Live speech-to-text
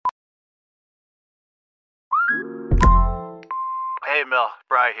Hey, Mel.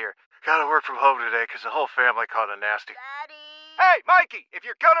 Bri here. Gotta work from home today because the whole family caught a nasty... Daddy! Hey, Mikey! If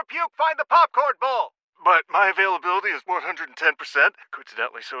you're gonna puke, find the popcorn bowl! But my availability is 110%.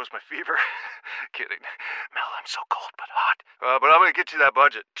 Coincidentally, so is my fever. Kidding. Mel, I'm so cold but hot. But I'm gonna get you that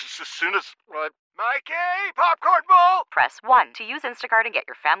budget just as soon as... Mikey! Popcorn bowl! Press 1 to use Instacart and get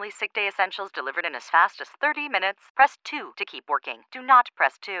your family's sick day essentials delivered in as fast as 30 minutes. Press 2 to keep working. Do not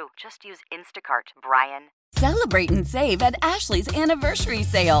press 2. Just use Instacart, Brian. Celebrate and save at Ashley's Anniversary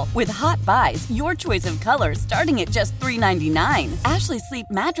Sale. With Hot Buys, your choice of colors starting at just $3.99. Ashley Sleep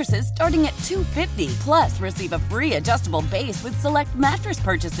mattresses starting at $2.50. Plus, receive a free adjustable base with select mattress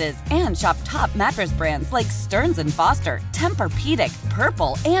purchases. And shop top mattress brands like Stearns & Foster, Tempur-Pedic,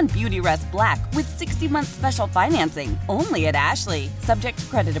 Purple, and Beautyrest Black with 60-month special financing. Only at Ashley. Subject to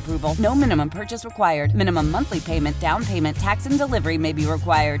credit approval. No minimum purchase required. Minimum monthly payment, down payment, tax, and delivery may be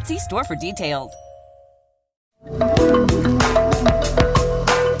required. See store for details.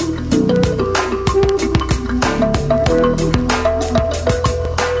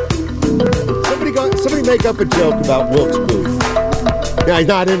 Somebody make up a joke about Wilkes Booth. Now, he's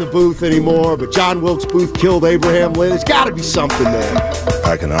not in the booth anymore, but John Wilkes Booth killed Abraham Lincoln. There's got to be something there.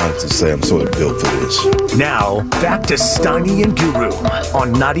 I can honestly say I'm sort of built for this. Now, back to Steiny and Guru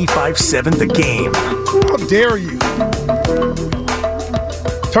on 95.7 The Game. How dare you?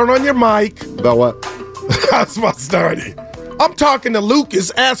 Turn on your mic. About what? That's my Steiny. I'm talking to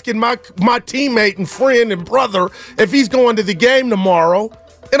Lucas, asking my teammate and friend and brother if he's going to the game tomorrow.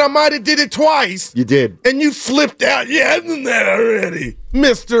 And I might have did it twice. You did. And you flipped out. Yeah, isn't that already?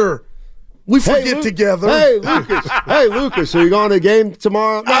 Mister, we forget together. Hey, Lucas. Hey, Lucas, are you going to the game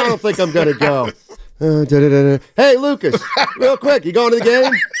tomorrow? No, I don't think I'm going to go. Hey, Lucas, real quick, you going to the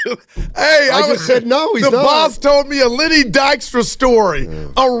game? Hey, I just said no, he's the not. boss told me a Lenny Dykstra story,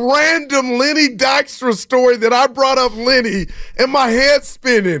 a random Lenny Dykstra story that I brought up Lenny, and my head's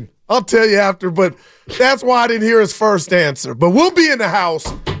spinning. I'll tell you after, but that's why I didn't hear his first answer. But we'll be in the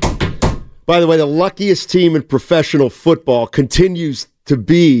house. By the way, the luckiest team in professional football continues to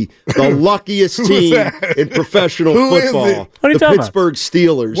be the luckiest team in professional football. Is it? What are you the talking Pittsburgh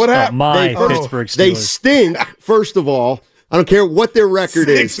Steelers. What happened? Pittsburgh Steelers. They stink, first of all. I don't care what their record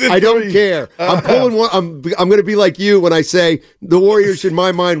is. I don't care. I'm pulling one. I'm going to be like you when I say the Warriors, in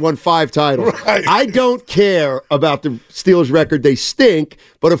my mind, won 5 titles. Right. I don't care about the Steelers' record. They stink,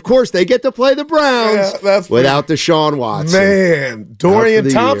 but of course they get to play the Browns without Deshaun Watson. Man, Dorian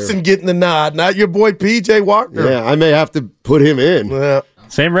Thompson getting the nod, not your boy P.J. Walker. Yeah, I may have to put him in. Yeah.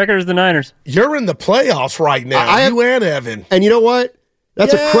 Same record as the Niners. You're in the playoffs right now, you and Evan. And you know what?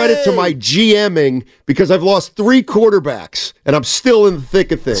 That's a credit to my GMing because I've lost 3 quarterbacks, and I'm still in the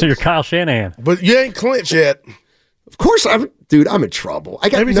thick of things. So you're Kyle Shanahan. But you ain't clinched yet. Of course, I'm in trouble. I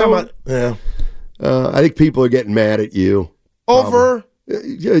got I think people are getting mad at you. Over?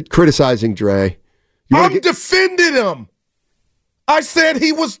 Criticizing Dre. I'm defending him. I said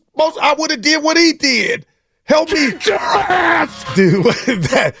I would have did what he did. Help me. Dude,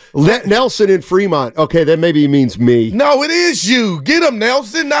 Let Nelson in Fremont. Okay, that maybe means me. No, it is you. Get him,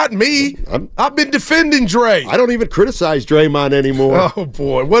 Nelson, not me. I've been defending Dre. I don't even criticize Draymond anymore. Oh,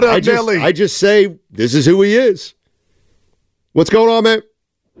 boy. What up, Nelly? I just say this is who he is. What's going on, man?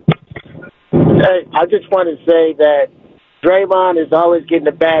 Hey, I just want to say that Draymond is always getting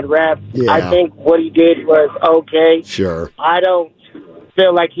a bad rap. Yeah. I think what he did was okay. Sure. I don't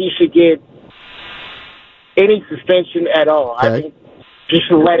feel like he should get any suspension at all. Okay. I think he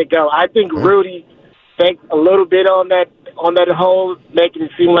should let it go. I think Rudy thanked a little bit on that whole, making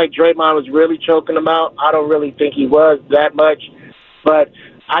it seem like Draymond was really choking him out. I don't really think he was that much, but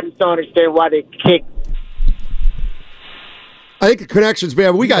I just don't understand why they kicked. I think the connection's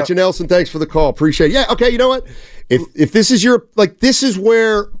bad. We got you, Nelson. Thanks for the call. Appreciate it. Yeah, okay, you know what? If this is your, this is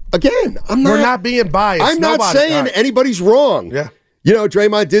where, again, we're not being biased. I'm not saying anybody's wrong. Yeah. You know,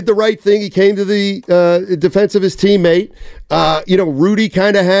 Draymond did the right thing. He came to the defense of his teammate. Rudy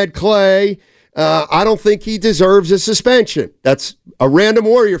kind of had Clay. I don't think he deserves a suspension. That's a random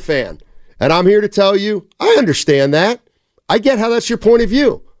Warrior fan. And I'm here to tell you, I understand that. I get how that's your point of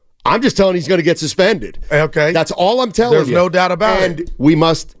view. I'm just telling he's going to get suspended. Okay. That's all I'm telling you. There's no doubt about it. And we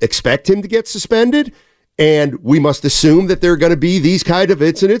must expect him to get suspended. And we must assume that there are going to be these kind of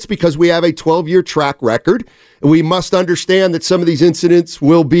incidents because we have a 12-year track record. And we must understand that some of these incidents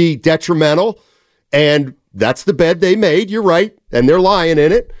will be detrimental. And that's the bed they made. You're right. And they're lying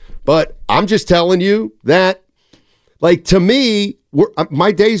in it. But I'm just telling you that, to me,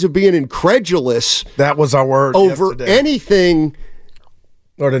 my days of being incredulous. That was our word over yesterday. Anything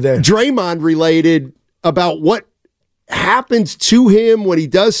or today. Draymond related about what happens to him when he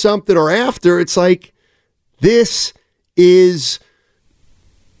does something or after. It's like, this is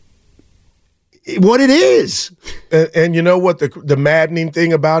what it is. And you know what the maddening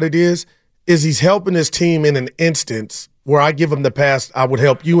thing about it is he's helping his team in an instance where I give him the pass, I would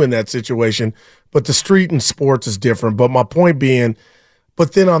help you in that situation. But the street and sports is different. But my point being,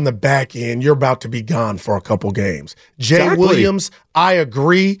 but then on the back end, you're about to be gone for a couple games. Jay Williams, I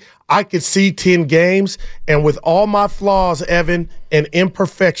agree. I could see 10 games. And with all my flaws, Evan, and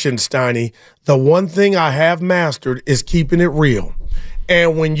imperfections, Steiny, the one thing I have mastered is keeping it real.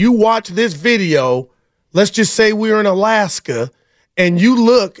 And when you watch this video, let's just say we're in Alaska, and you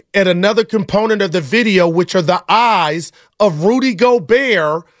look at another component of the video, which are the eyes of Rudy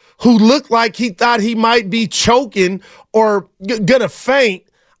Gobert, who looked like he thought he might be choking or gonna faint.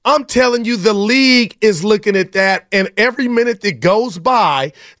 I'm telling you, the league is looking at that, and every minute that goes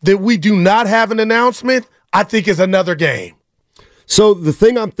by that we do not have an announcement, I think is another game. So the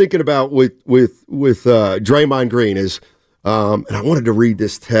thing I'm thinking about with Draymond Green is, and I wanted to read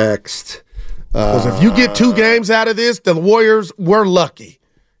this text. Because if you get 2 games out of this, the Warriors, we're lucky.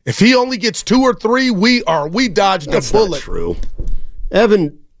 If he only gets 2 or 3, we dodged a bullet. Not true.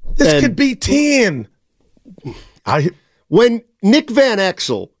 Evan, this could be 10. When Nick Van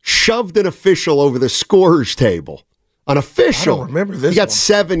Exel shoved an official over the scorer's table, an official, I don't remember this. He got one.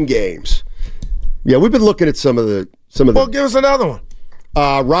 7 games. Yeah, we've been looking at some of the. Well, give us another one.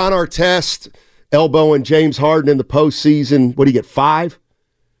 Ron Artest elbowing James Harden in the postseason. What do you get? 5.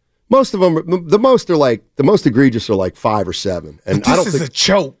 Most of them, the most egregious are like 5 or 7. And but this is a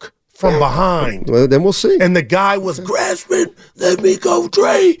choke from behind. Well, then we'll see. And the guy was grasping. Let me go,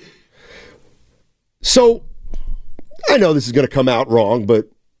 Dre. So I know this is going to come out wrong, but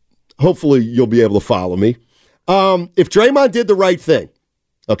hopefully you'll be able to follow me. If Draymond did the right thing,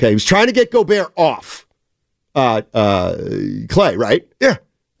 okay, he was trying to get Gobert off Clay, right? Yeah.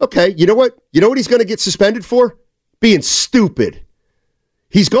 Okay, you know what? You know what he's going to get suspended for? Being stupid.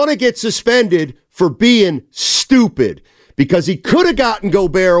 He's going to get suspended for being stupid because he could have gotten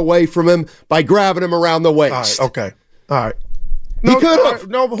Gobert away from him by grabbing him around the waist. All right, okay. All right. He could have.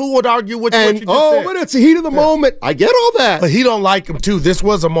 No, but who would argue what you just said? But it's the heat of the moment. I get all that. But he don't like him, too. This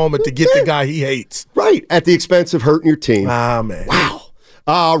was a moment to get the guy he hates. Right, at the expense of hurting your team. Ah, man.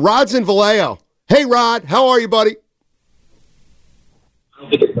 Wow. Rod's in Vallejo. Hey, Rod. How are you, buddy?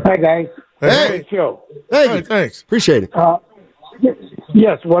 Hi, guys. Hey. Great show. Hey, thanks. Appreciate it.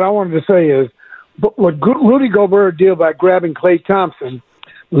 Yes, what I wanted to say is, what Rudy Gobert did by grabbing Klay Thompson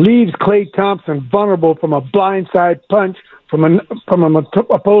leaves Klay Thompson vulnerable from a blindside punch from an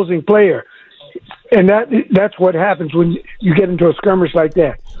opposing player, and that's what happens when you get into a skirmish like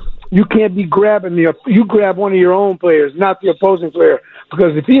that. You can't be grabbing you grab one of your own players, not the opposing player,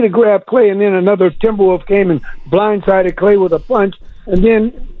 because if he'd have grabbed Klay and then another Timberwolf came and blindsided Klay with a punch, and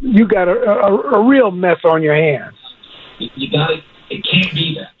then you got a real mess on your hands. You got it. It can't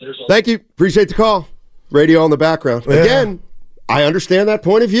be that. Thank you. Appreciate the call. Radio on the background. Yeah. Again, I understand that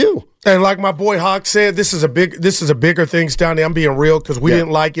point of view. And like my boy Hawk said, this is a bigger thing, Stoney. I'm being real because we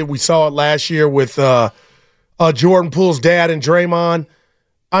didn't like it. We saw it last year with Jordan Poole's dad and Draymond.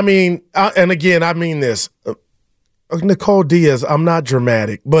 I mean, and again, I mean this. Nicole Diaz, I'm not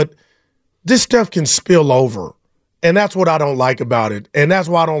dramatic, but this stuff can spill over. And that's what I don't like about it. And that's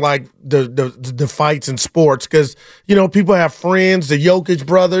why I don't like the fights in sports because, you know, people have friends, the Jokic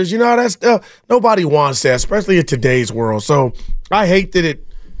brothers, you know, that's nobody wants that, especially in today's world. So I hate that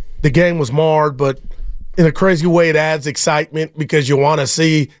the game was marred, but in a crazy way it adds excitement because you want to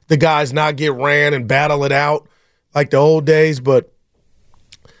see the guys not get ran and battle it out like the old days. But,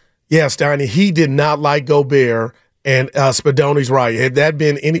 yeah, Steiny, he did not like Gobert. And Spadoni's right. Had that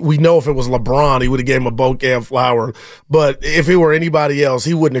been we know if it was LeBron, he would have gave him a bouquet of flowers. But if it were anybody else,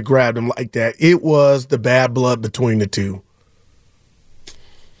 he wouldn't have grabbed him like that. It was the bad blood between the two.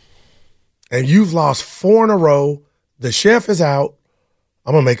 And you've lost 4 in a row. The chef is out.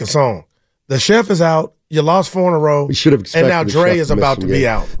 I'm going to make a song. The chef is out. You lost 4 in a row. We should have expected. And now Dre is about to be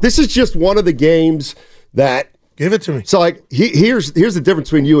out. This is just one of the games that. Give it to me. So, like, here's the difference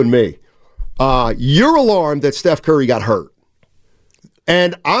between you and me. You're alarmed that Steph Curry got hurt.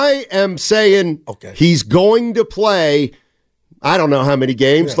 And I am saying he's going to play, I don't know how many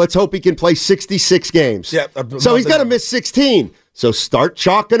games. Yeah. Let's hope he can play 66 games. Yeah, so he's got to miss 16. So start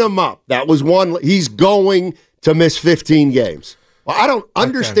chalking him up. That was one. He's going to miss 15 games. Well, I don't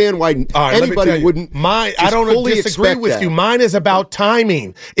understand why anybody wouldn't. I don't disagree with you. Mine is about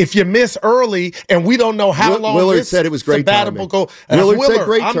timing. If you miss early and we don't know how long Willard said it was great timing. Willard said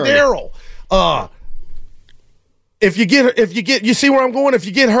great timing. I'm Daryl. If you get, you see where I'm going? If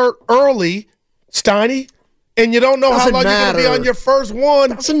you get hurt early, Steiny, and you don't know how long you're going to be on your first one,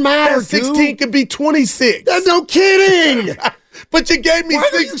 doesn't matter. 16 could be 26. That's no kidding. But you gave me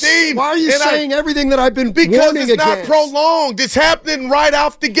 16. Why are you saying everything that I've been because warning it's not against? prolonged. It's happening right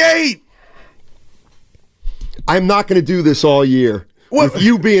off the gate. I'm not going to do this all year with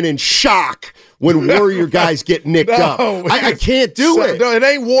you being in shock when Warrior guys get nicked up. I can't do it. No, it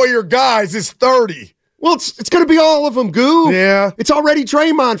ain't Warrior guys. It's 30. Well, it's going to be all of them, Goo. Yeah. It's already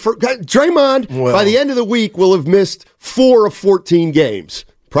Draymond. Draymond, by the end of the week, will have missed 4 of 14 games,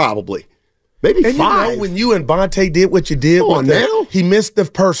 probably. Maybe 5. You know, when you and Bonte did what you did, he missed the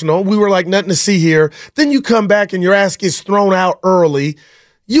personal. We were like, nothing to see here. Then you come back and your ass gets thrown out early.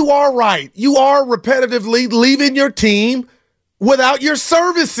 You are right. You are repetitively leaving your team without your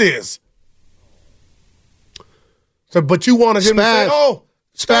services. So, but you wanted him to say,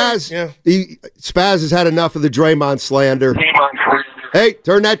 Spaz, Spaz has had enough of the Draymond slander. Hey,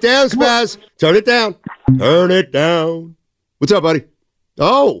 turn that down, Spaz. Turn it down. Turn it down. What's up, buddy?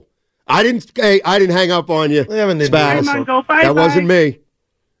 Oh, I didn't hang up on you, Spaz. That wasn't me.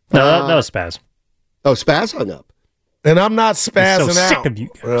 No, that was Spaz. Oh, Spaz hung up. And I'm not spazzing I'm so sick out. of you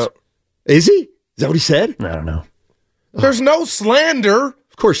guys. Is he? Is that what he said? I don't know. There's no slander.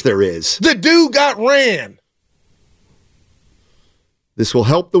 Of course there is. The dude got ran. This will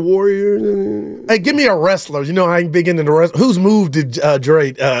help the Warriors. Hey, give me a wrestler. You know I ain't big into the wrestler. Whose move did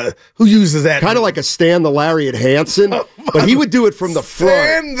Dre, who uses that? Kind of like a Stan the Lariat Hansen, but he would do it from the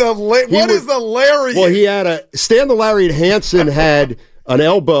front. What is a lariat? Well, he had Stan the Lariat Hansen had an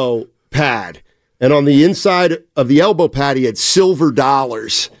elbow pad, and on the inside of the elbow pad he had silver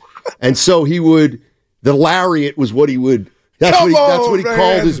dollars, and so the lariat was what he would. That's what he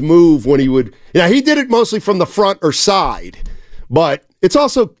called his move when he would. He did it mostly from the front or side. But it's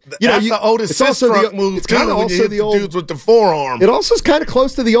also, that's the Otis Sistrunk move. It's kind of also the old dudes with the forearm. It also is kind of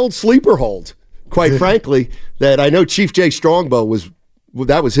close to the old sleeper hold, quite frankly. That I know Chief Jay Strongbow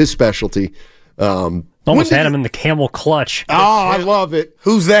that was his specialty. Almost had him in the camel clutch. Oh, I love it.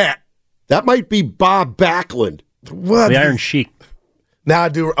 Who's that? That might be Bob Backlund. What? The Iron Sheik. Now I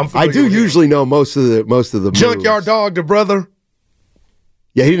do usually know most of the Junkyard Dog, the brother.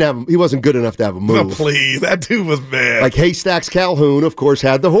 Yeah, he wasn't good enough to have a move. No, please, that dude was bad. Like Haystacks Calhoun, of course,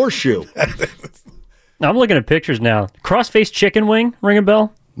 had the horseshoe. Now, I'm looking at pictures now. Cross-faced chicken wing, ring a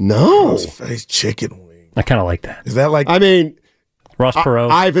bell? No. Cross-faced chicken wing. I kind of like that. Is that like... I mean... Ross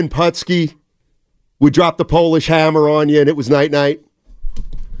Perot. Ivan Putski would drop the Polish hammer on you, and it was night-night.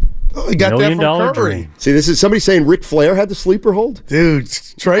 Oh, he got that from Curry. Dream. See, this is somebody saying Ric Flair had the sleeper hold? Dude,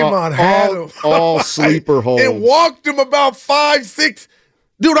 Draymond had him. All sleeper holds. It walked him about 5, 6...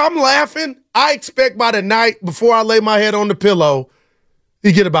 Dude, I'm laughing. I expect by the night, before I lay my head on the pillow,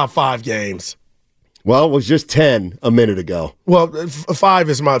 he get about 5 games. Well, it was just 10 a minute ago. Well, 5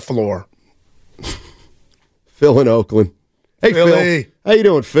 is my floor. Phil in Oakland. Hey, Philly. Phil. How you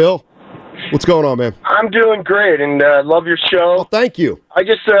doing, Phil? What's going on, man? I'm doing great and love your show. Well, thank you. I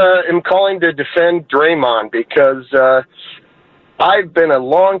just am calling to defend Draymond because I've been a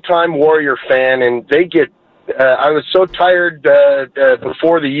longtime Warrior fan, and they get I was so tired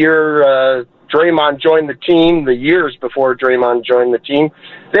before the year Draymond joined the team, the years before Draymond joined the team.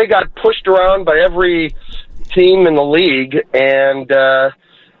 They got pushed around by every team in the league, and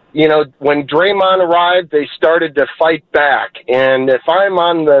when Draymond arrived, they started to fight back. And if I'm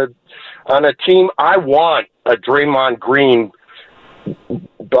on a team, I want a Draymond Green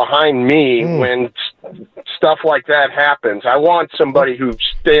behind me when stuff like that happens. I want somebody who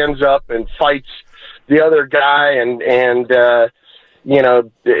stands up and fights the other guy, and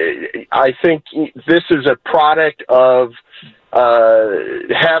I think this is a product of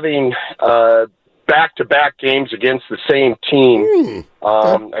having back-to-back games against the same team.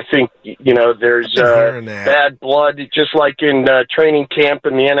 I think there's bad blood, just like in training camp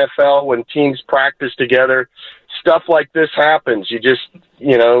in the NFL when teams practice together. Stuff like this happens. You just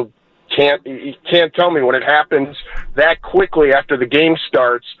you can't tell me when it happens that quickly after the game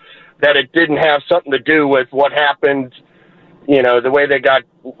starts that it didn't have something to do with what happened, the way they got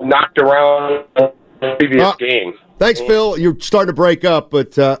knocked around in the previous game. Thanks, Phil. You're starting to break up,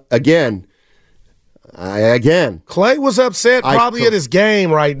 but again. Clay was upset probably at his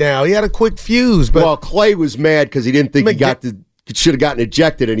game right now. He had a quick fuse. But Clay was mad because he didn't think he should have gotten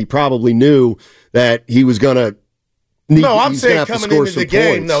ejected, and he probably knew that he was going to I'm saying coming into the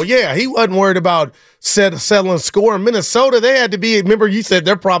game, though. Yeah, he wasn't worried about settling score. In Minnesota, they had to be, remember you said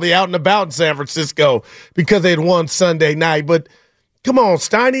they're probably out and about in San Francisco because they'd won Sunday night. But come on,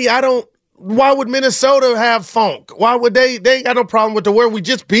 Steiny, why would Minnesota have funk? Why would they got no problem with the word we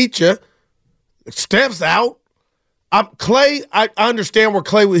just beat you. Steph's out. Clay, I understand where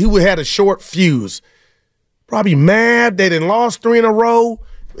Clay, he had a short fuse. Probably mad they didn't lost 3 in a row.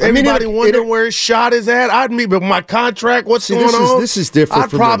 Everybody wondering where his shot is at. But my contract, what's going on? This is different. I'd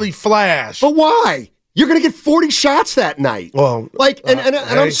probably flash. But why? You're going to get 40 shots that night. Well, and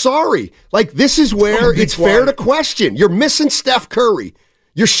I'm sorry. Like, this is where it's fair to question. You're missing Steph Curry.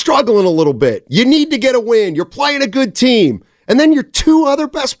 You're struggling a little bit. You need to get a win. You're playing a good team. And then your two other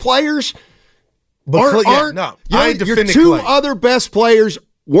best players your two other best players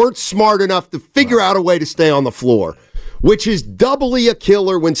weren't smart enough to figure out a way to stay on the floor, which is doubly a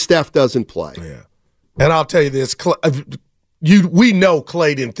killer when Steph doesn't play. Yeah. And I'll tell you this. We know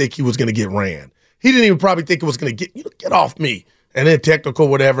Klay didn't think he was going to get ran. He didn't even probably think it was going to get off me. And then technical,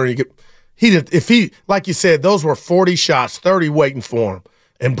 whatever. Like you said, those were 40 shots, 30 waiting for him.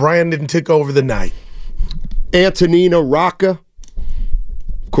 And Brandon took over the night. Antonino Rocca,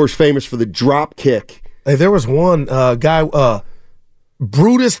 of course, famous for the drop kick. Hey, there was one guy,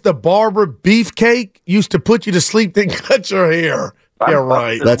 Brutus the Barber Beefcake, used to put you to sleep, then cut your hair. Yeah,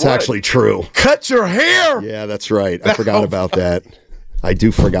 right. That's actually true. Cut your hair? Yeah, that's right. I forgot about that. I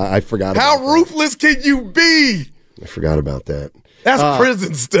forgot. How ruthless can you be? I forgot about that. That's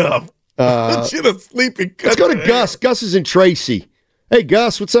prison stuff. Put you to sleep and cut. Let's go to Gus. Gus is in Tracy. Hey,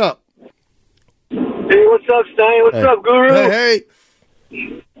 Gus, what's up? Hey, what's up, Steiny? What's up, Guru? Hey.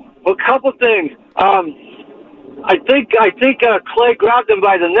 Well, a couple things. I think Klay grabbed him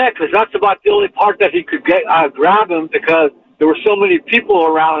by the neck because that's about the only part that he could grab him because there were so many people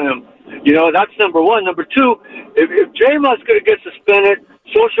around him. You know, that's number one. Number two, if Draymond's going to get suspended,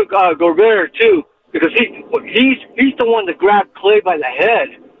 so should Gobert too, because he's the one that grabbed Klay by the head,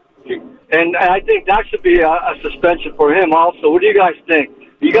 and I think that should be a suspension for him also. What do you guys think?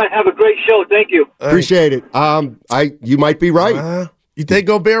 You guys have a great show. Thank you. Appreciate it. You might be right. You think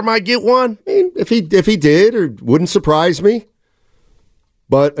Gobert might get one? I mean, if he did, it wouldn't surprise me.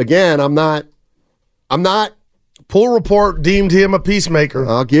 But again, I'm not. Pool report deemed him a peacemaker.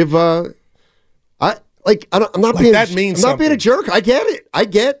 I'll give. I'm not being. That means I'm not being a jerk. I get it. I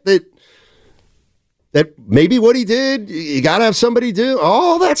get that. That maybe what he did, you got to have somebody do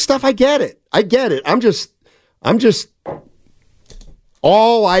all that stuff. I get it. I'm just.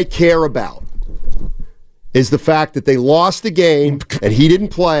 All I care about is the fact that they lost the game and he didn't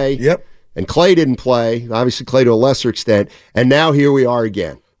play. Yep. And Klay didn't play. Obviously, Klay to a lesser extent. And now here we are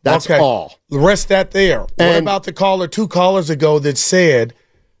again. That's all. Rest that there. What about the two callers ago that said,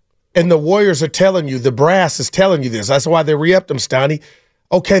 and the Warriors are telling you, the brass is telling you this. That's why they re-upped them, Steiny.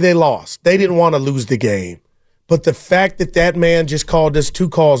 Okay, they lost. They didn't want to lose the game. But the fact that man just called us 2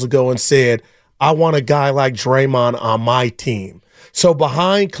 calls ago and said, I want a guy like Draymond on my team. So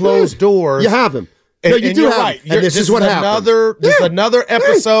behind closed doors. You have him. And, no, you do have right. him. And this is what happened. This is another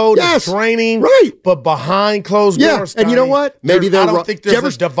episode of training. Right. But behind closed doors. And you know what? Maybe I don't think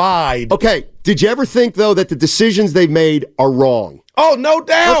there's a divide. Okay. Did you ever think, though, that the decisions they've made are wrong? Oh, no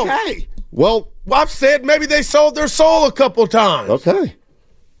doubt. Okay. Well, I've said maybe they sold their soul a couple times. Okay.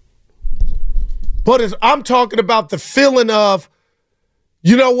 But I'm talking about the feeling of,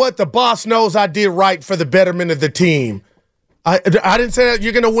 you know what? The boss knows I did right for the betterment of the team. I didn't say that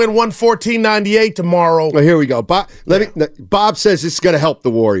you're going to win 114-98 tomorrow. Well, here we go. Bob says it's going to help the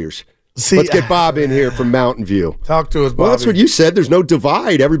Warriors. Let's get Bob in here from Mountain View. Talk to us, Bobby. Well, that's what you said. There's no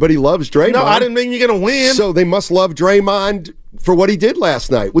divide. Everybody loves Draymond. No, I didn't mean you're going to win. So they must love Draymond for what he did last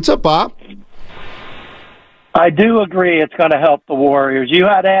night. What's up, Bob? I do agree it's going to help the Warriors. You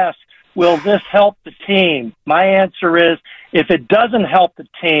had asked, will this help the team? My answer is, if it doesn't help the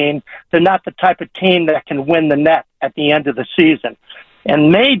team, they're not the type of team that can win the net at the end of the season.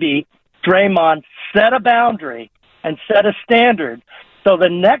 And maybe Draymond set a boundary and set a standard so the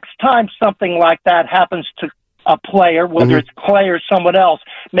next time something like that happens to a player, whether it's Klay or someone else,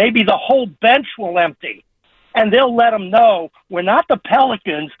 maybe the whole bench will empty. And they'll let them know we're not the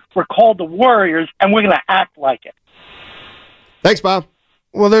Pelicans, we're called the Warriors, and we're going to act like it. Thanks, Bob.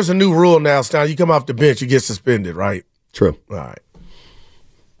 Well, there's a new rule now, Stan. You come off the bench, you get suspended, right? True. All right.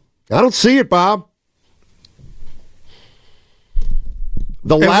 I don't see it, Bob.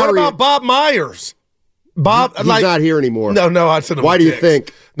 What about Bob Myers? Bob, he's not here anymore. No, I said. Why do you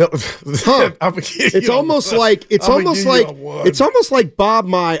think? No, it's almost like Bob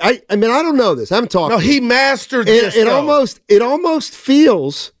Myers. I mean, I don't know this. I haven't talked. No, he mastered this. It almost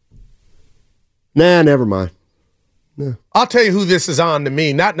feels. Nah, never mind. No. I'll tell you who this is on to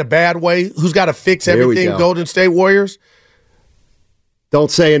me. Not in a bad way. Who's got to fix everything? Golden State Warriors.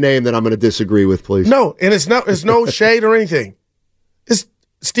 Don't say a name that I'm going to disagree with, please. No, and it's no shade or anything. It's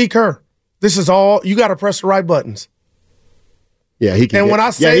Steve Kerr. This is all, you got to press the right buttons. Yeah, he can. And when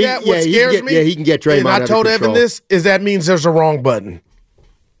I say that, what scares me, he can get Draymond. And I told Evan this, is that means there's a wrong button.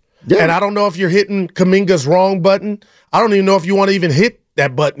 Yeah. And I don't know if you're hitting Kuminga's wrong button. I don't even know if you want to even hit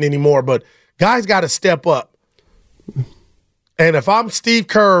that button anymore, but guys got to step up. And if I'm Steve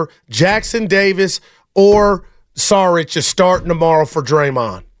Kerr, Jackson Davis or Saric is starting tomorrow for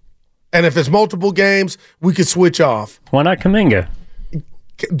Draymond. And if it's multiple games, we could switch off. Why not Kuminga?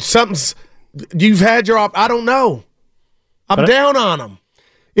 You've had your I don't know. I'm down on him.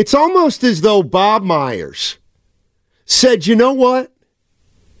 It's almost as though Bob Myers said, you know what?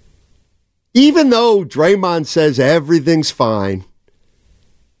 Even though Draymond says everything's fine,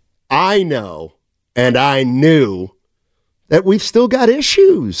 I know and I knew that we've still got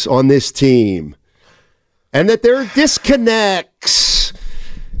issues on this team and that there are disconnects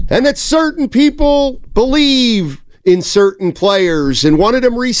and that certain people believe in certain players and wanted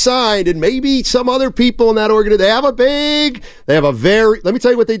them re-signed, and maybe some other people in that organization. Let me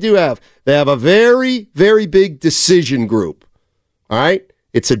tell you what they do have. They have a very, very big decision group. All right?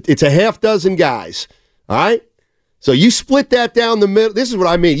 It's a half dozen guys. All right? So you split that down the middle. This is what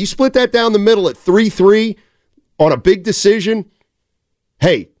I mean. You split that down the middle at 3-3 on a big decision.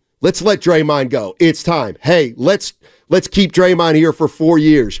 Hey, let's let Draymond go. It's time. Hey, let's keep Draymond here for 4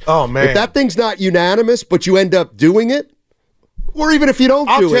 years. Oh, man. If that thing's not unanimous, but you end up doing it, or even if you don't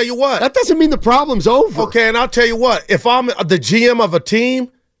do it. I'll tell you what. That doesn't mean the problem's over. Okay, and I'll tell you what. If I'm the GM of a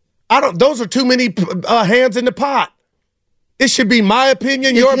team, those are too many hands in the pot. It should be my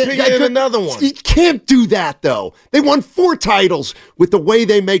opinion, your opinion, and another one. You can't do that, though. They won 4 titles with the way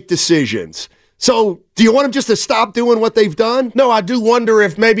they make decisions. So do you want them just to stop doing what they've done? No, I do wonder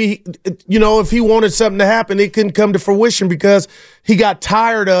if maybe, if he wanted something to happen, it couldn't come to fruition because he got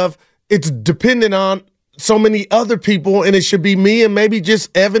tired of it's dependent on so many other people, and it should be me and maybe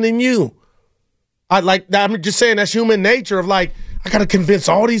just Evan and you. I'm just saying that's human nature of I got to convince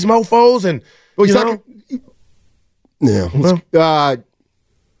all these mofos and, Yeah.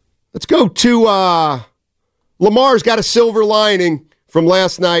 Let's go to Lamar's got a silver lining from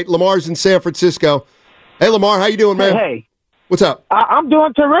last night. Lamar's in San Francisco. Hey, Lamar, how you doing, man? Hey. What's up? I'm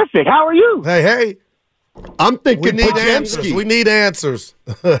doing terrific. How are you? Hey. I'm thinking we need answers. We need answers.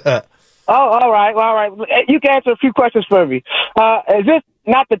 All right. You can answer a few questions for me. Is this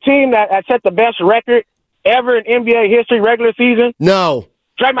not the team that set the best record ever in NBA history regular season? No.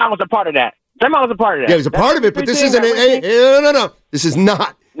 Draymond was a part of that. Yeah, he was a part of it, but this isn't no. This is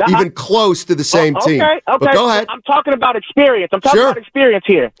not even close to the same team. Okay. But go ahead. I'm talking about experience. I'm talking about experience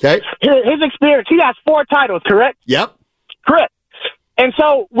here. Okay. His experience. He has 4 titles, correct? Yep. Correct. And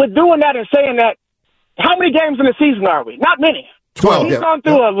so, with doing that and saying that, how many games in the season are we? Not many. 12. He's gone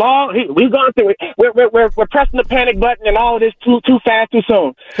through we've gone through it. We're pressing the panic button and all of this too fast, too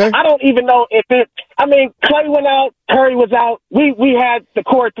soon. Okay. I don't even know if Clay went out, Curry was out. We had the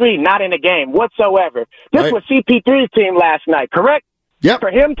core 3 not in the game whatsoever. This was CP3's team last night, correct? Yep. For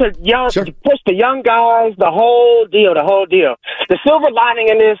him to push the young guys, the whole deal. The silver lining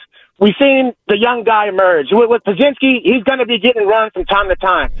in this, we've seen the young guy emerge. With Pazinski, he's going to be getting run from time to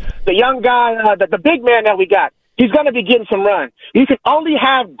time. The young guy, the big man that we got, he's going to be getting some run. You can only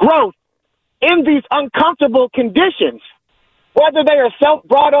have growth in these uncomfortable conditions. Whether they are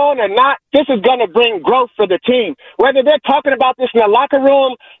self-brought on or not, this is going to bring growth for the team. Whether they're talking about this in the locker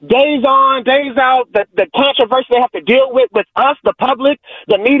room, days on, days out, the controversy they have to deal with us, the public,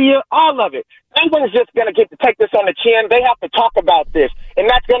 the media, all of it. No one's just going to get to take this on the chin. They have to talk about this, and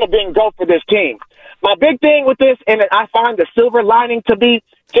that's going to bring growth for this team. My big thing with this, and I find the silver lining to be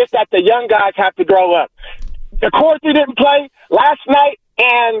just that the young guys have to grow up. The core 3 didn't play last night,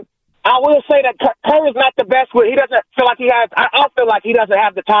 and I will say that Kerr is not the best. He doesn't feel like he has. I feel like he doesn't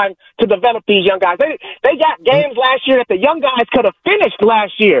have the time to develop these young guys. They got games last year that the young guys could have finished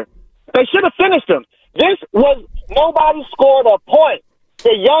last year. They should have finished them. This was nobody scored a point.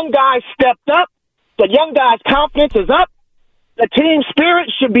 The young guys stepped up. The young guys' confidence is up. The team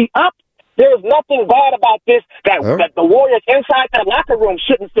spirit should be up. There is nothing bad about this that the Warriors inside the locker room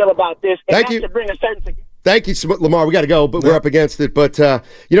shouldn't feel about this. And Thank you. To bring a certain. Thank you, Lamar. We got to go, but we're up against it. But,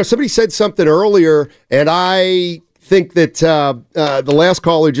 somebody said something earlier, and I think that the last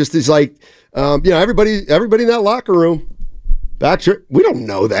caller just is like, everybody in that locker room. We don't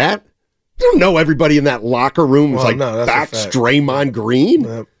know that. We don't know everybody in that locker room was backs Draymond Green.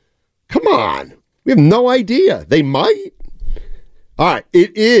 Yep. Come on. We have no idea. They might. All right.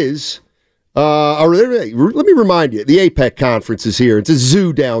 It is. Let me remind you, the APEC conference is here. It's a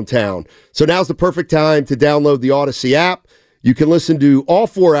zoo downtown. So now's the perfect time to download the Odyssey app. You can listen to all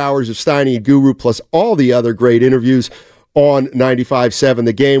 4 hours of Steiny and Guru plus all the other great interviews on 95.7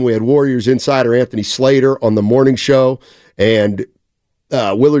 The Game. We had Warriors insider Anthony Slater on the morning show, and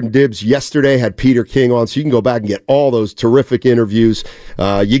Willard and Dibbs yesterday had Peter King on, so you can go back and get all those terrific interviews.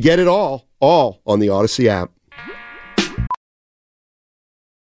 You get it all on the Odyssey app.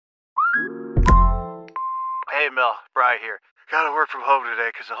 Hey, Mel. Bri here. Gotta work from home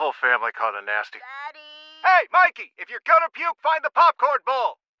today because the whole family caught a nasty. Daddy! Hey, Mikey! If you're gonna puke, find the popcorn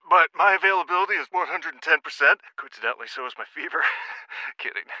bowl! But my availability is 110%. Coincidentally, so is my fever.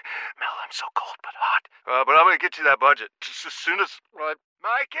 Kidding. Mel, I'm so cold but hot. But I'm gonna get you that budget just as soon as...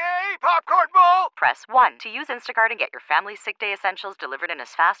 Mikey! Popcorn bowl! Press 1 to use Instacart and get your family sick day essentials delivered in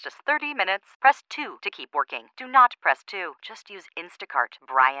as fast as 30 minutes. Press 2 to keep working. Do not press 2. Just use Instacart,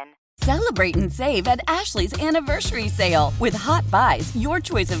 Brian. Celebrate and save at Ashley's Anniversary Sale. With Hot Buys, your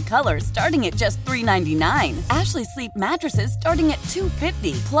choice of colors starting at just $3.99. Ashley Sleep mattresses starting at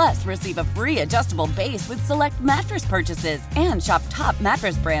 $2.50. Plus, receive a free adjustable base with select mattress purchases. And shop top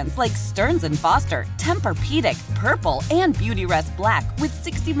mattress brands like Stearns & Foster, Tempur-Pedic, Purple, and Beautyrest Black with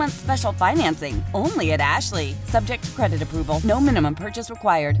 60-month special financing. Only at Ashley. Subject to credit approval. No minimum purchase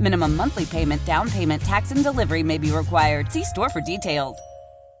required. Minimum monthly payment, down payment, tax, and delivery may be required. See store for details.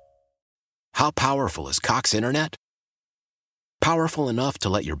 How powerful is Cox Internet? Powerful enough to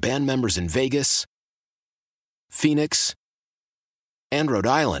let your band members in Vegas, Phoenix, and Rhode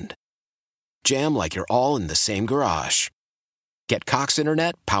Island jam like you're all in the same garage. Get Cox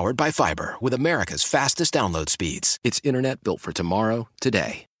Internet powered by fiber with America's fastest download speeds. It's internet built for tomorrow,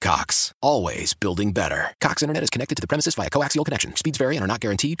 today. Cox, always building better. Cox Internet is connected to the premises via coaxial connection. Speeds vary and are not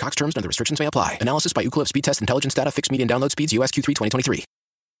guaranteed. Cox terms and other restrictions may apply. Analysis by Ookla Speed Test Intelligence Data. Fixed median download speeds. US Q3 2023.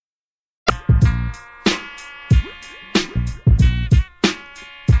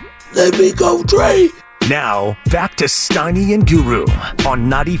 Let me go, Dre. Now, back to Steiny and Guru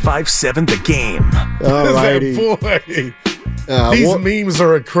on 95.7 The Game. All righty. Boy, these memes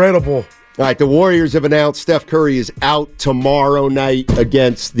are incredible. All right, the Warriors have announced Steph Curry is out tomorrow night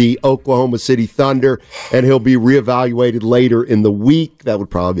against the Oklahoma City Thunder, and he'll be reevaluated later in the week. That would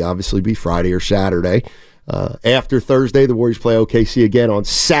probably obviously be Friday or Saturday. After Thursday, the Warriors play OKC again on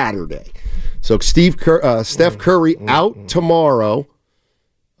Saturday. So Steph Curry out tomorrow.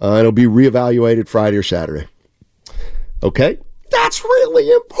 It'll be reevaluated Friday or Saturday. Okay? That's really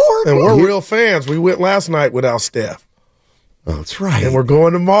important. And we're real fans. We went last night without Steph. Oh, that's right. And we're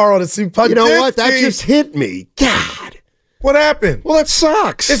going tomorrow to see Panicking. You know what? That just hit me. God. What happened? Well, that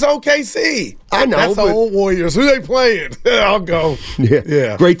sucks. It's OKC. I know. That's the old Warriors. Who they playing? I'll go.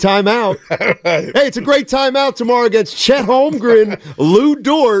 Yeah. Great timeout. Hey, it's a great timeout tomorrow against Chet Holmgren, Lou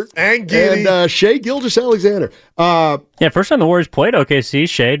Dort, and Shai Gilgeous-Alexander. First time the Warriors played OKC,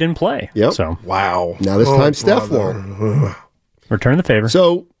 Shai didn't play. Yep. So wow. Now this time Steph won't. Return the favor.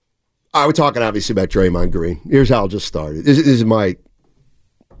 So, we're talking obviously about Draymond Green. Here's how I'll just start it. This is my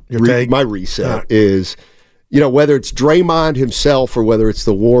my reset is, whether it's Draymond himself or whether it's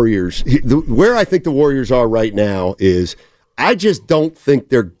the Warriors. Where I think the Warriors are right now is I just don't think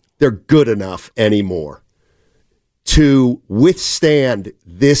they're good enough anymore to withstand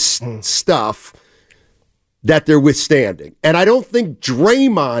this stuff that they're withstanding. And I don't think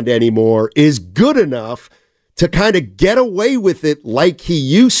Draymond anymore is good enough to kind of get away with it like he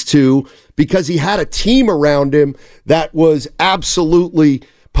used to because he had a team around him that was absolutely,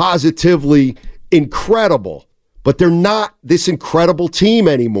 positively incredible. But they're not this incredible team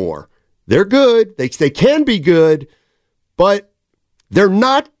anymore. They're good. They can be good, but they're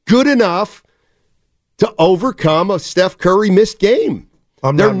not good enough to overcome a Steph Curry missed game.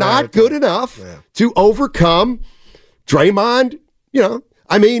 They're not good enough to overcome Draymond.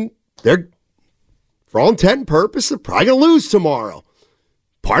 They're, for all intent and purpose, they're probably going to lose tomorrow.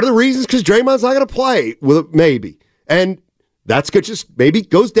 Part of the reason is because Draymond's not going to play, maybe. And that's just maybe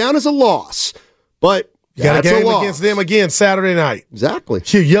goes down as a loss. But you got a game against them again Saturday night. Exactly.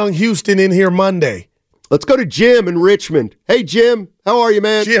 Young Houston in here Monday. Let's go to Jim in Richmond. Hey, Jim. How are you,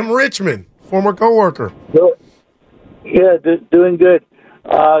 man? Jim Richmond, former coworker. Yeah, doing good.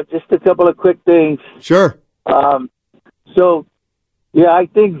 Just a couple of quick things. Sure. I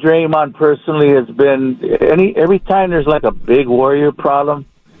think Draymond personally has been every time there's like a big Warrior problem,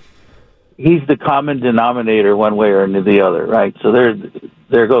 he's the common denominator one way or the other, right? So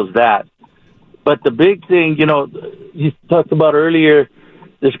there goes that. But the big thing, you talked about earlier,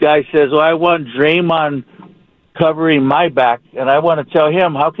 this guy says, "Well, I want Draymond covering my back," and I want to tell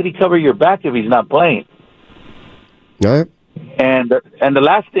him, how could he cover your back if he's not playing? All right. And the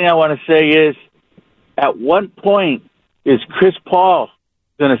last thing I want to say is, at one point, is Chris Paul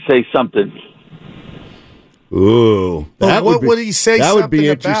going to say something? Ooh, what would he say? That would be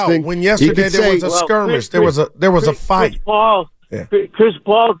interesting. About when yesterday there was a skirmish, there was a fight. Chris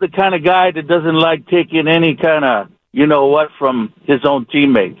Paul's the kind of guy that doesn't like taking any kind of from his own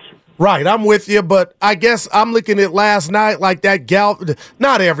teammates. Right, I'm with you, but I guess I'm looking at last night like that gal.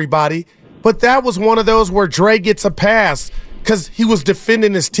 Not everybody, but that was one of those where Dre gets a pass. because he was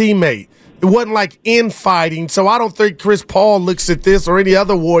defending his teammate. It wasn't like infighting. So I don't think Chris Paul looks at this or any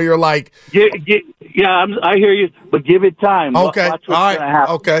other Warrior like. I hear you, but give it time. Okay. Watch what's gonna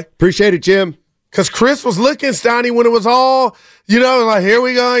happen. Okay. Appreciate it, Jim. Because Chris was looking, Steiny, when it was all, like, here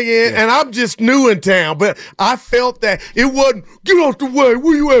we go again. Yeah. And I'm just new in town. But I felt that it wasn't, get off the way,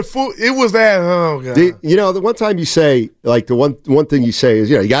 where you at, fool? It was that, oh, God. The one time you say, like, the one thing you say is,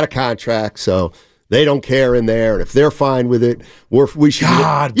 you got a contract, so they don't care in there. And if they're fine with it, we should.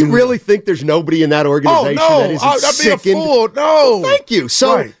 God, you really think there's nobody in that organization that isn't sickened? Be a fool. No. Well, thank you.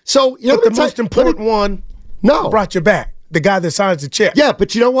 So, right. But the most important one brought you back, the guy that signs the check. Yeah,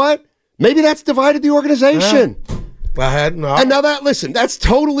 but you know what? Maybe that's divided the organization. Yeah. And now that's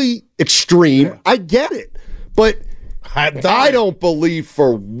totally extreme. Yeah. I get it. But I don't believe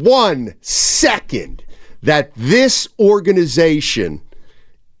for 1 second that this organization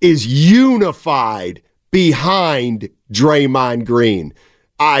is unified behind Draymond Green.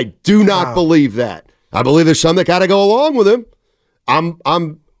 I do not believe that. I believe there's some that got to go along with him.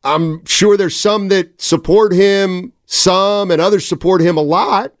 I'm sure there's some that support him, some, and others support him a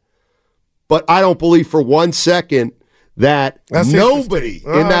lot. But I don't believe for 1 second that nobody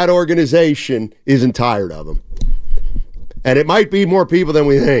in that organization isn't tired of him. And it might be more people than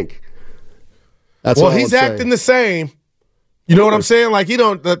we think. He's acting the same. You know what I'm saying? Like, he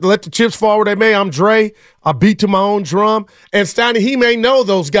don't let the chips fall where they may. I'm Dre. I beat to my own drum. And Steiny, he may know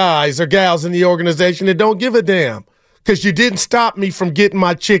those guys or gals in the organization that don't give a damn because you didn't stop me from getting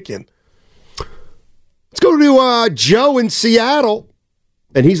my chicken. Let's go to Joe in Seattle.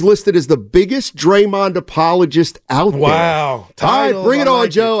 And he's listed as the biggest Draymond apologist out there. Wow. All right, bring it on,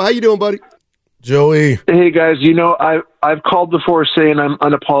 Joe. How you doing, buddy? Joey. Hey, guys. I've called before saying I'm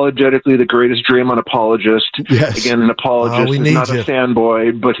unapologetically the greatest Draymond apologist. Yes. Again, an apologist is not a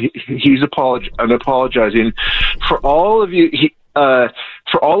fanboy, but he's apologizing. For all of you,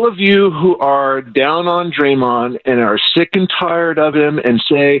 who are down on Draymond and are sick and tired of him and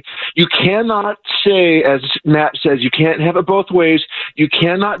say, you cannot say, as Matt says, you can't have it both ways. You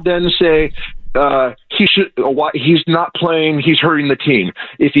cannot then say, he's not playing, he's hurting the team.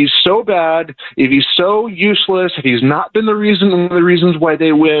 If he's so bad, if he's so useless, if he's not been one of the reasons why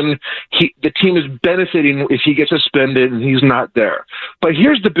they win, the team is benefiting if he gets suspended and he's not there. But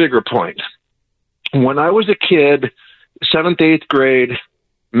here's the bigger point. When I was a kid, 7th, 8th grade,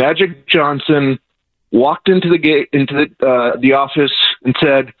 Magic Johnson walked into the office and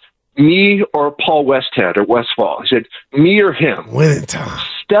said, me or Paul Westhead or Westfall. He said, me or him. Winning time.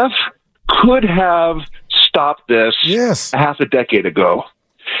 Steph could have stopped this half a decade ago.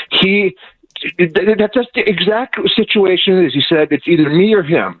 That's just the exact situation as he said, it's either me or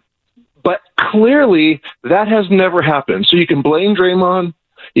him. But clearly that has never happened. So you can blame Draymond,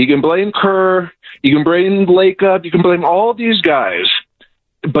 you can blame Kerr, you can blame Lakeup, you can blame all these guys.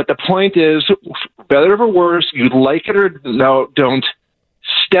 But the point is, better or worse, you like it or don't,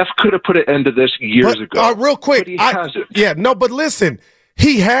 Steph could have put an end to this years ago. Real quick. But he hasn't. But listen,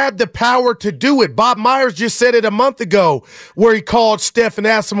 he had the power to do it. Bob Myers just said it a month ago where he called Steph and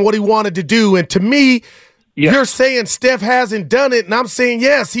asked him what he wanted to do. And to me, you're saying Steph hasn't done it, and I'm saying,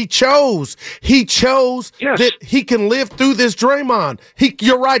 yes, he chose. He chose that he can live through this Draymond.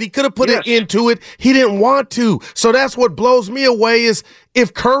 You're right, he could have put it into it. He didn't want to. So that's what blows me away is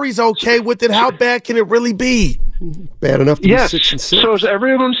if Curry's okay with it, how bad can it really be? Bad enough to be 6 and 6. So as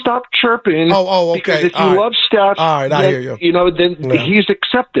everyone stop chirping. Okay. Because if you love Steph, I hear you. Then he's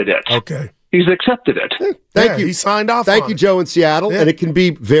accepted it. Okay. He's accepted it. Thank you. He signed off. Thank you, Joe in Seattle. And it can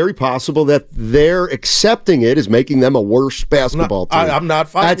be very possible that their accepting it is making them a worse basketball team. I'm not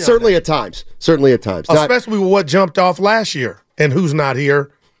fighting. Certainly at times. Especially with what jumped off last year and who's not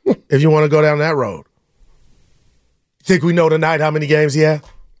here. If you want to go down that road. Think we know tonight how many games he had?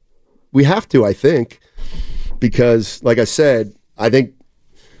 We have to, I think, because, like I said, it's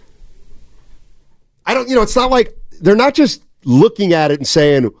not like they're not just looking at it and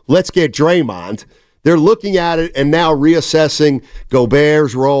saying, let's get Draymond. They're looking at it and now reassessing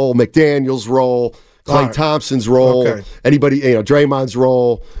Gobert's role, McDaniel's role, Klay Thompson's role, anybody, Draymond's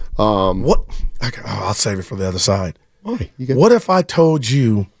role. What? I'll save it for the other side. Why? What if I told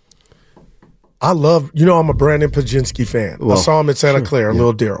you I'm a Brandon Pajinski fan. I saw him in Santa Clara,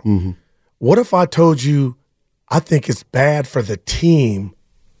 Little Daryl. Mm-hmm. What if I told you I think it's bad for the team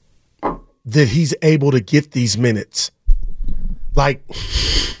that he's able to get these minutes? Like,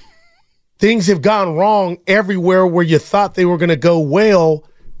 things have gone wrong everywhere where you thought they were going to go well,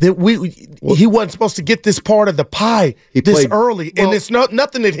 that he wasn't supposed to get this part of the pie early. And it's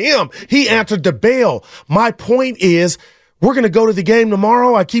nothing at him. He answered the bell. My point is, we're going to go to the game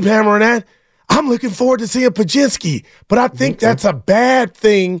tomorrow. I keep hammering that. I'm looking forward to seeing Pajinski. But I think that's a bad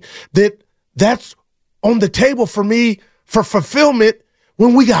thing that's on the table for me for fulfillment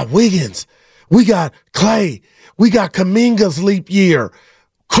when we got Wiggins, we got Clay, we got Kuminga's leap year.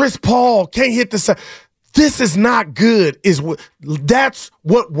 Chris Paul can't hit the side. This is not good. That's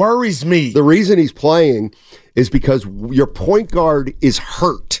what worries me. The reason he's playing is because your point guard is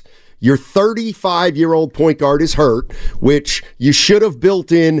hurt. Your 35-year-old point guard is hurt, which you should have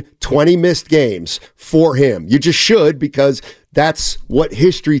built in 20 missed games for him. You just should, because that's what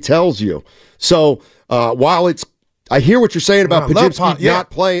history tells you. So while I hear what you're saying about Pajinski not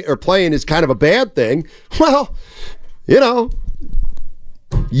playing or playing is kind of a bad thing. Well,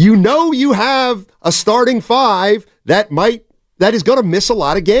 you you have a starting five that is going to miss a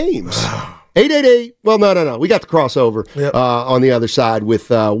lot of games. 888. Well, no. We got the crossover on the other side with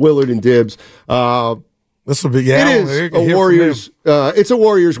Willard and Dibbs. This will be It is a Warriors. It's a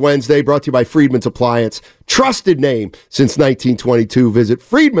Warriors Wednesday, brought to you by Friedman's Appliance, trusted name since 1922. Visit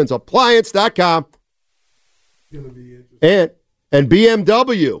friedmansappliance.com. And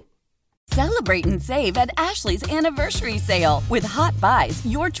BMW. Celebrate and save at Ashley's Anniversary Sale. With Hot Buys,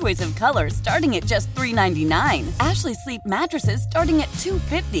 your choice of colors starting at just $3.99. Ashley Sleep mattresses starting at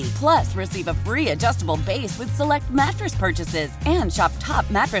 $2.50. Plus, receive a free adjustable base with select mattress purchases. And shop top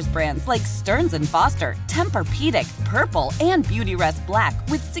mattress brands like Stearns & Foster, Tempur-Pedic, Purple, and Beautyrest Black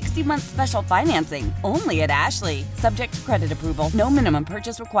with 60-month special financing. Only at Ashley. Subject to credit approval. No minimum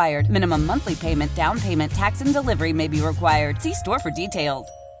purchase required. Minimum monthly payment, down payment, tax, and delivery may be required. See store for details.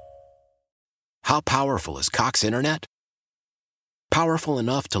 How powerful is Cox Internet? Powerful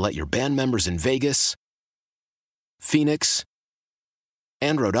enough to let your band members in Vegas, Phoenix,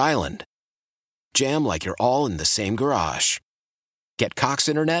 and Rhode Island jam like you're all in the same garage. Get Cox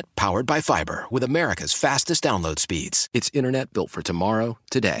Internet powered by fiber with America's fastest download speeds. It's internet built for tomorrow,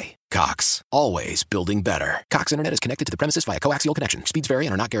 today. Cox, always building better. Cox Internet is connected to the premises via coaxial connection. Speeds vary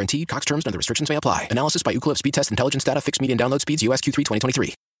and are not guaranteed. Cox terms and other restrictions may apply. Analysis by Ookla Speed Test Intelligence Data. Fixed median download speeds. US Q3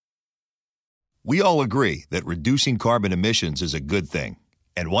 2023. We all agree that reducing carbon emissions is a good thing.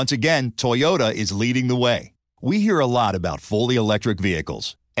 And once again, Toyota is leading the way. We hear a lot about fully electric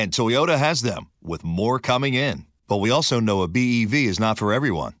vehicles, and Toyota has them, with more coming in. But we also know a BEV is not for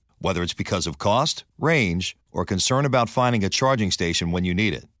everyone, whether it's because of cost, range, or concern about finding a charging station when you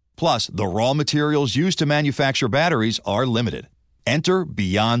need it. Plus, the raw materials used to manufacture batteries are limited. Enter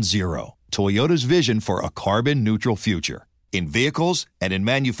Beyond Zero, Toyota's vision for a carbon-neutral future. In vehicles and in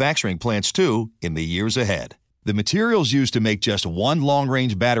manufacturing plants, too, in the years ahead. The materials used to make just one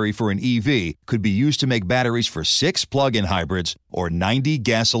long-range battery for an EV could be used to make batteries for 6 plug-in hybrids or 90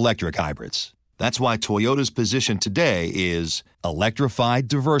 gas-electric hybrids. That's why Toyota's position today is electrified,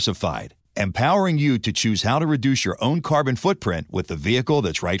 diversified, empowering you to choose how to reduce your own carbon footprint with the vehicle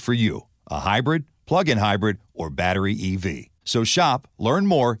that's right for you, a hybrid, plug-in hybrid, or battery EV. So shop, learn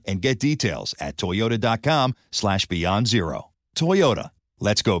more, and get details at toyota.com/beyond zero. Toyota,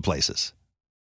 let's go places.